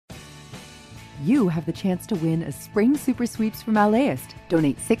you have the chance to win a spring super sweeps from LAist.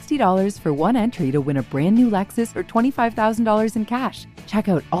 Donate $60 for one entry to win a brand new Lexus or $25,000 in cash. Check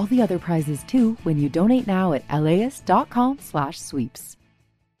out all the other prizes too when you donate now at laist.com/sweeps.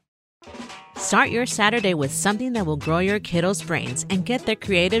 Start your Saturday with something that will grow your kiddos' brains and get their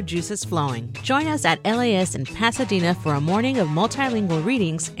creative juices flowing. Join us at LAist in Pasadena for a morning of multilingual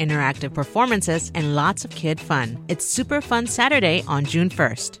readings, interactive performances, and lots of kid fun. It's Super Fun Saturday on June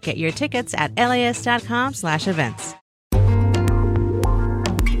 1st. Get your tickets at laist.com/events.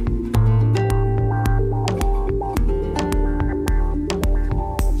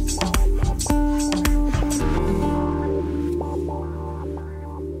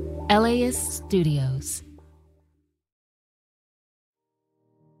 LAist Studios.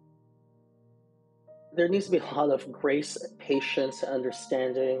 There needs to be a lot of grace, patience, and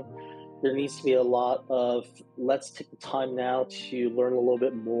understanding. There needs to be a lot of let's take the time now to learn a little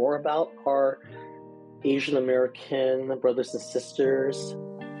bit more about our Asian American brothers and sisters.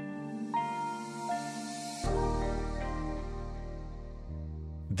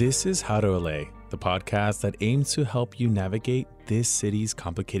 This is How to LA, the podcast that aims to help you navigate this city's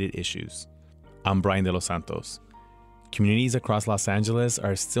complicated issues. I'm Brian De Los Santos. Communities across Los Angeles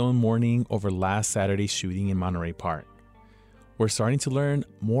are still in mourning over last Saturday's shooting in Monterey Park. We're starting to learn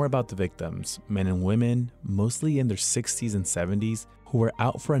more about the victims, men and women, mostly in their 60s and 70s, who were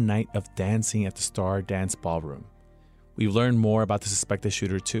out for a night of dancing at the Star Dance Ballroom. We've learned more about the suspected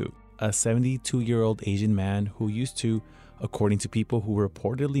shooter too, a 72-year-old Asian man who used to, according to people who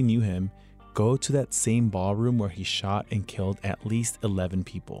reportedly knew him, go to that same ballroom where he shot and killed at least 11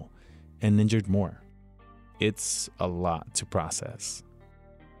 people and injured more. It's a lot to process.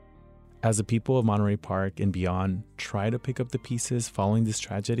 As the people of Monterey Park and beyond try to pick up the pieces following this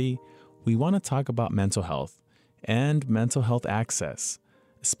tragedy, we want to talk about mental health and mental health access,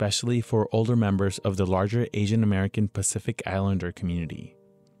 especially for older members of the larger Asian American Pacific Islander community.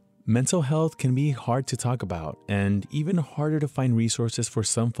 Mental health can be hard to talk about and even harder to find resources for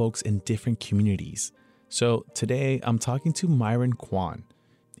some folks in different communities. So today I'm talking to Myron Quon.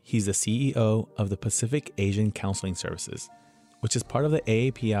 He's the CEO of the Pacific Asian Counseling Services, which is part of the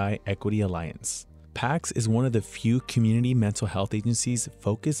AAPI Equity Alliance. PACS is one of the few community mental health agencies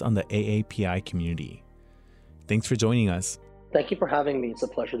focused on the AAPI community. Thanks for joining us. Thank you for having me. It's a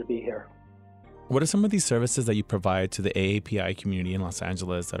pleasure to be here. What are some of these services that you provide to the AAPI community in Los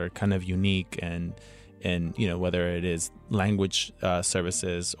Angeles that are kind of unique and whether it is language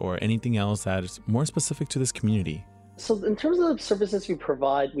services or anything else that is more specific to this community? So in terms of the services we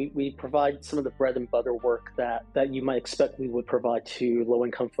provide, we provide some of the bread and butter work that you might expect we would provide to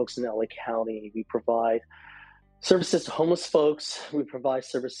low-income folks in LA County. We provide services to homeless folks. We provide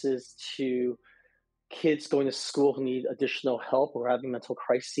services to kids going to school who need additional help or having mental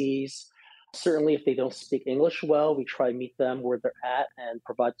crises. Certainly, if they don't speak English well, we try to meet them where they're at and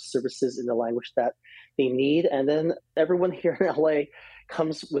provide services in the language that they need. And then everyone here in LA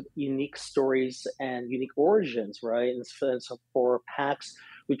comes with unique stories and unique origins, right? And so for PACS,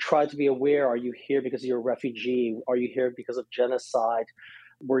 we try to be aware, are you here because you're a refugee? Are you here because of genocide?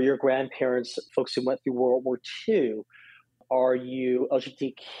 Were your grandparents folks who went through World War II? Are you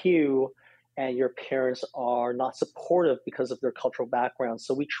LGBTQ and your parents are not supportive because of their cultural background?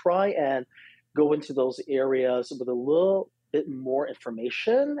 So we try and go into those areas with a little bit more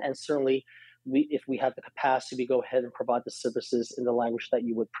information. And certainly, if we have the capacity, we go ahead and provide the services in the language that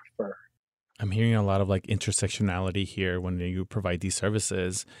you would prefer. I'm hearing a lot of intersectionality here when you provide these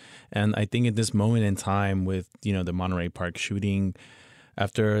services. And I think at this moment in time with, the Monterey Park shooting,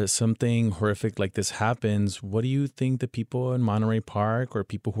 after something horrific like this happens, what do you think the people in Monterey Park or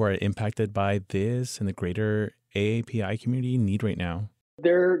people who are impacted by this and the greater AAPI community need right now?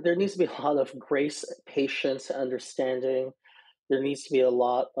 There needs to be a lot of grace, patience, and understanding. There needs to be a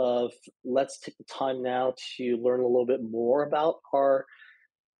lot of let's take the time now to learn a little bit more about our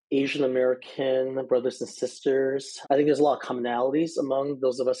Asian American brothers and sisters. I think there's a lot of commonalities among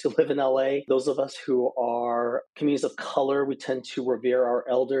those of us who live in LA. Those of us who are communities of color, we tend to revere our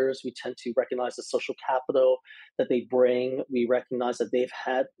elders. We tend to recognize the social capital that they bring. We recognize that they've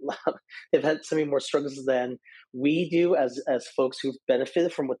had so many more struggles than we do as folks who've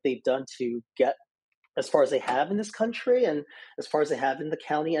benefited from what they've done to get as far as they have in this country and as far as they have in the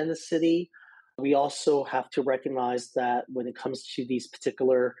county and the city. We also have to recognize that when it comes to these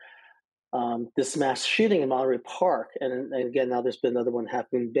particular, this mass shooting in Monterey Park, and again, now there's been another one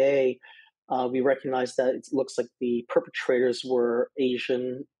happening in Bay, we recognize that it looks like the perpetrators were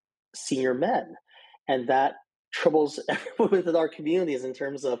Asian senior men. And that troubles everyone within our communities in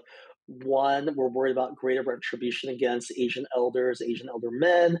terms of One, we're worried about greater retribution against Asian elders, Asian elder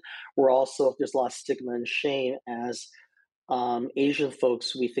men. We're also, there's a lot of stigma and shame as Asian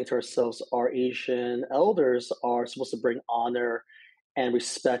folks. We think to ourselves, our Asian elders are supposed to bring honor and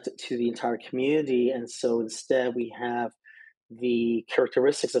respect to the entire community. And so instead, we have the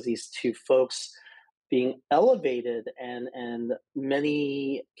characteristics of these two folks being elevated, and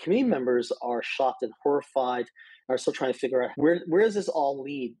many community members are shocked and horrified, are still trying to figure out where does this all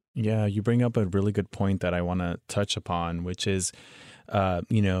lead. Yeah, you bring up a really good point that I want to touch upon, which is,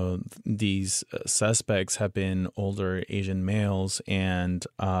 these suspects have been older Asian males, and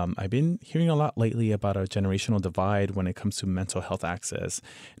I've been hearing a lot lately about a generational divide when it comes to mental health access,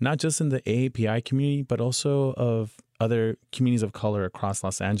 not just in the AAPI community, but also of other communities of color across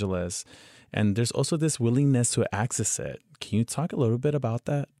Los Angeles. And there's also this willingness to access it. Can you talk a little bit about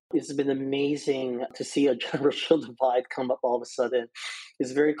that? It's been amazing to see a generational divide come up all of a sudden.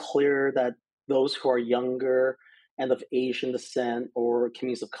 It's very clear that those who are younger and of Asian descent or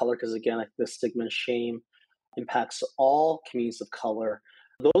communities of color, because again, the stigma and shame impacts all communities of color.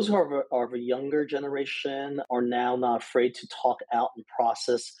 Those who are of a younger generation are now not afraid to talk out and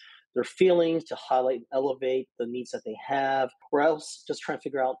process their feelings, to highlight and elevate the needs that they have, or else just trying to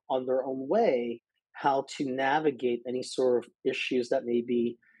figure out on their own way how to navigate any sort of issues that may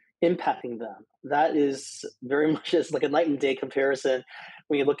be impacting them. That is very much as like a night and day comparison.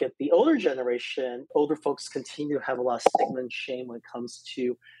 When you look at the older generation, older folks continue to have a lot of stigma and shame when it comes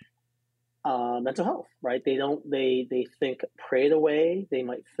to mental health, right? They think pray it away. They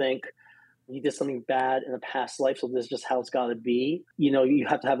might think you did something bad in a past life, so this is just how it's got to be. You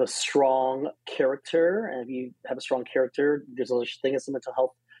have to have a strong character, and if you have a strong character, there's no such thing as a mental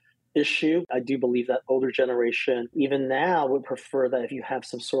health issue. I do believe that older generation, even now, would prefer that if you have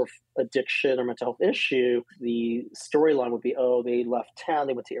some sort of addiction or mental health issue, the storyline would be, oh, they left town,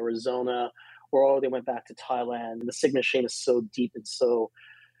 they went to Arizona, or oh, they went back to Thailand. The stigma and shame is so deep and so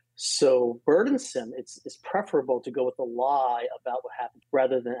burdensome. It's preferable to go with a lie about what happened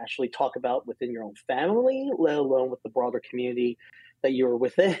rather than actually talk about within your own family, let alone with the broader community that you're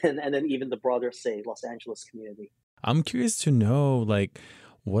within, and then even the broader, say, Los Angeles community. I'm curious to know,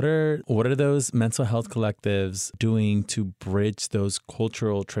 what are those mental health collectives doing to bridge those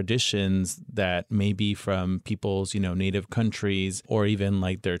cultural traditions that may be from people's, native countries, or even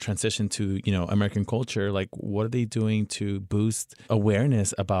their transition to, American culture? What are they doing to boost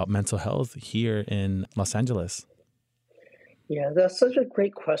awareness about mental health here in Los Angeles? Yeah, that's such a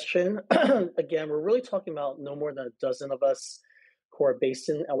great question. Again, we're really talking about no more than a dozen of us who are based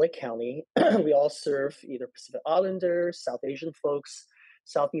in LA County. We all serve either Pacific Islanders, South Asian folks,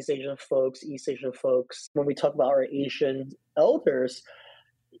 Southeast Asian folks, East Asian folks. When we talk about our Asian elders,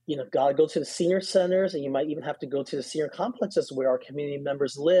 gotta go to the senior centers, and you might even have to go to the senior complexes where our community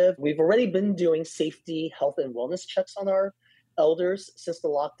members live. We've already been doing safety, health, and wellness checks on our elders since the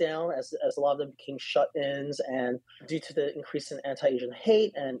lockdown, as a lot of them became shut-ins, and due to the increase in anti-Asian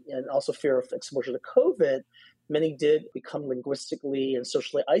hate and also fear of exposure to COVID, many did become linguistically and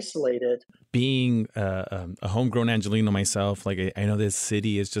socially isolated. Being a homegrown Angelino myself, I know this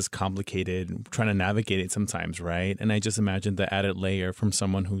city is just complicated, trying to navigate it sometimes, right? And I just imagine the added layer from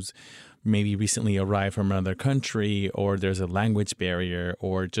someone who's maybe recently arrived from another country, or there's a language barrier,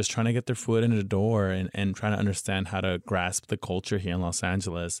 or just trying to get their foot in the door and trying to understand how to grasp the culture here in Los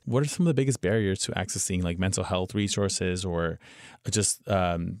Angeles. What are some of the biggest barriers to accessing mental health resources or just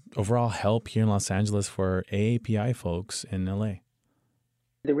overall help here in Los Angeles for AAPI folks in LA?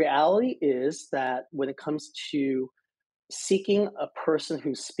 The reality is that when it comes to seeking a person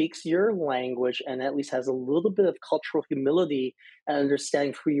who speaks your language and at least has a little bit of cultural humility and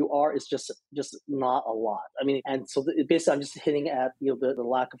understanding who you are is just not a lot. I mean, and so basically I'm just hitting at the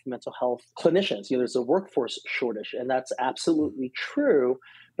lack of mental health clinicians. There's a workforce shortage, and that's absolutely true.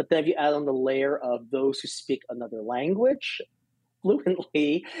 But then if you add on the layer of those who speak another language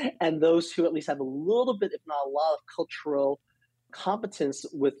fluently, and those who at least have a little bit, if not a lot, of cultural competence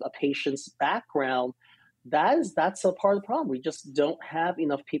with a patient's background, that's a part of the problem. We just don't have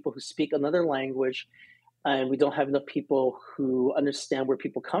enough people who speak another language, and we don't have enough people who understand where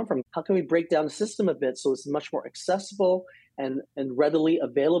people come from. How can we break down the system a bit so it's much more accessible and readily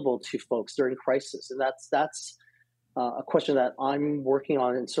available to folks during crisis? And that's a question that I'm working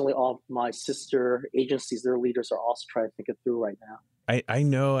on, and certainly all of my sister agencies, their leaders, are also trying to think it through right now. I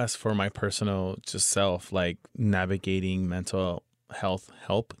know, as for my personal just self, navigating mental health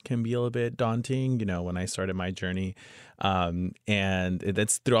help can be a little bit daunting, when I started my journey. And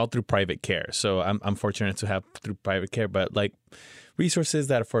that's through private care. So I'm fortunate to have through private care, but resources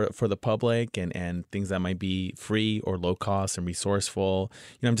that are for the public and things that might be free or low cost and resourceful.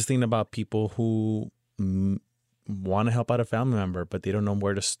 I'm just thinking about people who want to help out a family member, but they don't know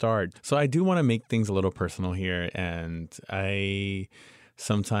where to start. So I do want to make things a little personal here. And I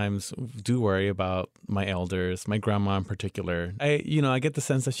sometimes do worry about my elders, my grandma in particular. I get the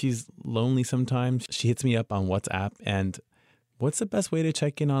sense that she's lonely sometimes. She hits me up on WhatsApp, and what's the best way to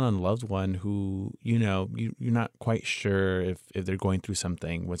check in on a loved one who, you're not quite sure if they're going through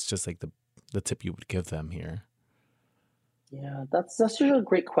something? What's just like the tip you would give them here? Yeah, that's usually a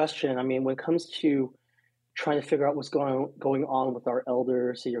great question. I mean, when it comes to trying to figure out what's going on with our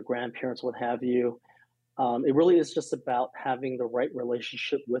elders, your grandparents, what have you, it really is just about having the right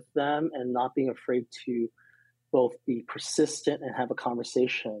relationship with them and not being afraid to both be persistent and have a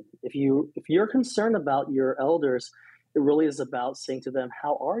conversation. If you're concerned about your elders, it really is about saying to them,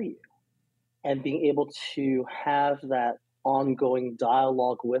 "How are you?" and being able to have that ongoing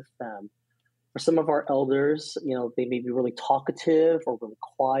dialogue with them. For some of our elders, they may be really talkative or really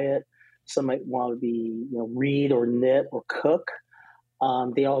quiet. Some might want to be, read or knit or cook.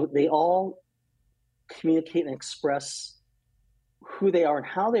 They all communicate and express who they are and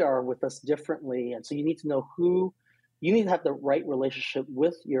how they are with us differently. And so you need to know you need to have the right relationship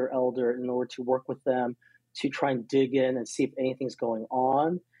with your elder in order to work with them, to try and dig in and see if anything's going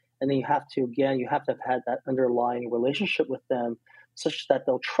on. And then you have to have had that underlying relationship with them such that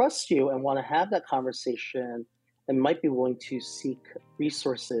they'll trust you and want to have that conversation and might be willing to seek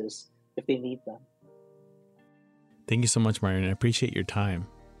resources if they need them. Thank you so much, Myron. I appreciate your time.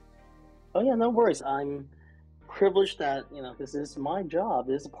 Oh, yeah, no worries. I'm privileged that, this is my job.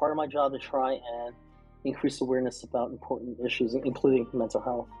 This is a part of my job to try and increase awareness about important issues, including mental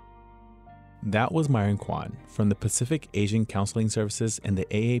health. That was Myron Quon from the Pacific Asian Counseling Services and the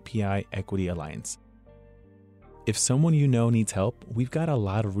AAPI Equity Alliance. If someone you know needs help, we've got a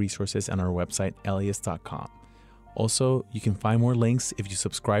lot of resources on our website, LAist.com. Also, you can find more links if you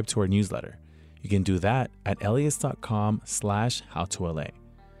subscribe to our newsletter. You can do that at LAist.com/howtoLA.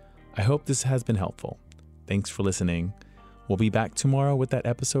 I hope this has been helpful. Thanks for listening. We'll be back tomorrow with that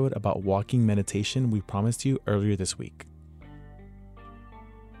episode about walking meditation we promised you earlier this week.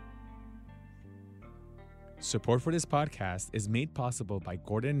 Support for this podcast is made possible by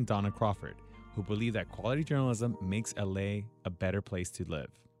Gordon and Donna Crawford, who believe that quality journalism makes LA a better place to live.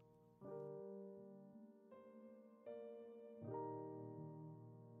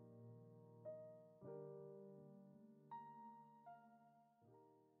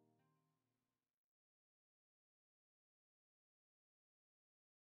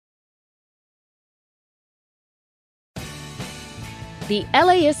 The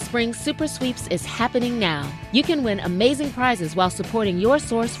LAist Spring Super Sweeps is happening now. You can win amazing prizes while supporting your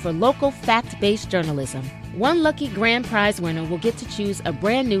source for local fact-based journalism. One lucky grand prize winner will get to choose a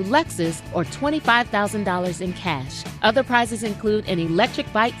brand new Lexus or $25,000 in cash. Other prizes include an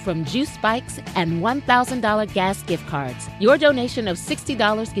electric bike from Juice Bikes and $1,000 gas gift cards. Your donation of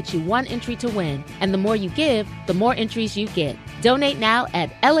 $60 gets you one entry to win, and the more you give, the more entries you get. Donate now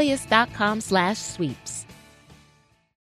at LAist.com/sweeps.